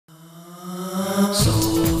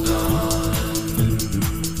Soul Garden.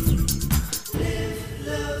 Live,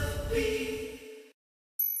 love, be.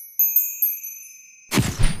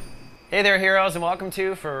 Hey there, heroes, and welcome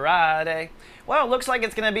to Friday. Well, it looks like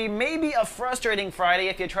it's going to be maybe a frustrating Friday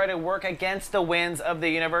if you try to work against the winds of the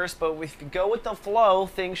universe, but if you go with the flow,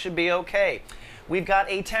 things should be okay. We've got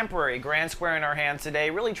a temporary grand square in our hands today,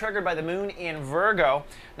 really triggered by the moon in Virgo.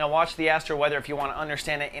 Now watch the astro weather if you want to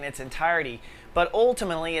understand it in its entirety. But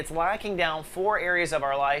ultimately, it's locking down 4 areas of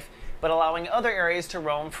our life, but allowing other areas to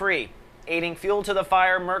roam free. Adding fuel to the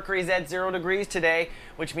fire, Mercury's at 0 degrees today,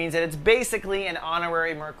 which means that it's basically an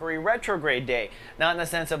honorary Mercury retrograde day. Not in the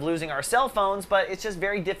sense of losing our cell phones, but it's just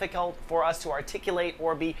very difficult for us to articulate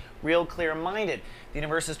or be real clear-minded. The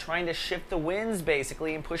universe is trying to shift the winds,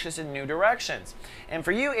 basically, and push us in new directions. And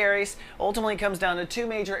for you, Aries, ultimately it comes down to 2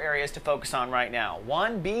 major areas to focus on right now.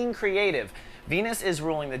 One, being creative. Venus is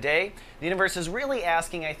ruling the day. The universe is really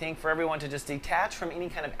asking, I think, for everyone to just detach from any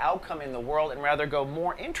kind of outcome in the world and rather go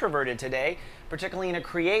more introverted today, particularly in a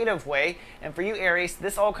creative way. And for you, Aries,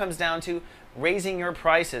 this all comes down to raising your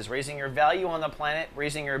prices, raising your value on the planet,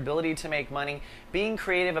 raising your ability to make money, being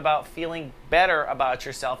creative about feeling better about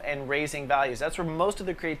yourself and raising values. That's where most of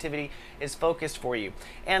the creativity is focused for you.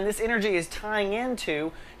 And this energy is tying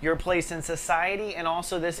into your place in society and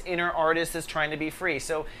also this inner artist that's trying to be free.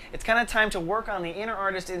 So it's kind of time to work on the inner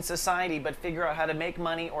artist in society, but figure out how to make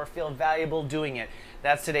money or feel valuable doing it.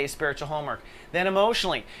 That's today's spiritual homework. Then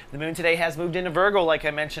emotionally, the moon today has moved into Virgo, like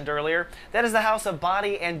I mentioned earlier. That is the house of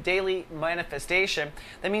body and daily manifestation.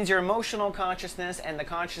 That means your emotional consciousness and the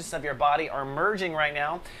consciousness of your body are merging right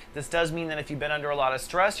now. This does mean that if you've been under a lot of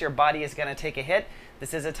stress, your body is going to take a hit.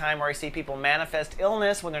 This is a time where I see people manifest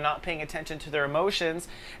illness when they're not paying attention to their emotions.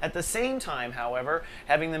 At the same time, however,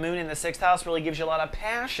 having the moon in the 6th house really gives you a lot of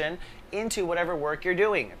passion into whatever work you're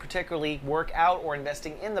doing, particularly work out or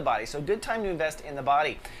investing in the body. So good time to invest in the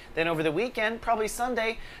body. Then over the weekend, probably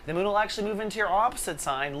Sunday, the moon will actually move into your opposite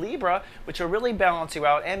sign, Libra, which will really balance you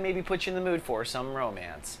out and maybe put you in the mood for some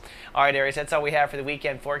romance. All right, Aries, that's all we have for the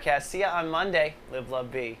weekend forecast. See ya on Monday. Live,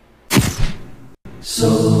 love, be.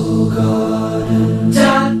 Soul Garden.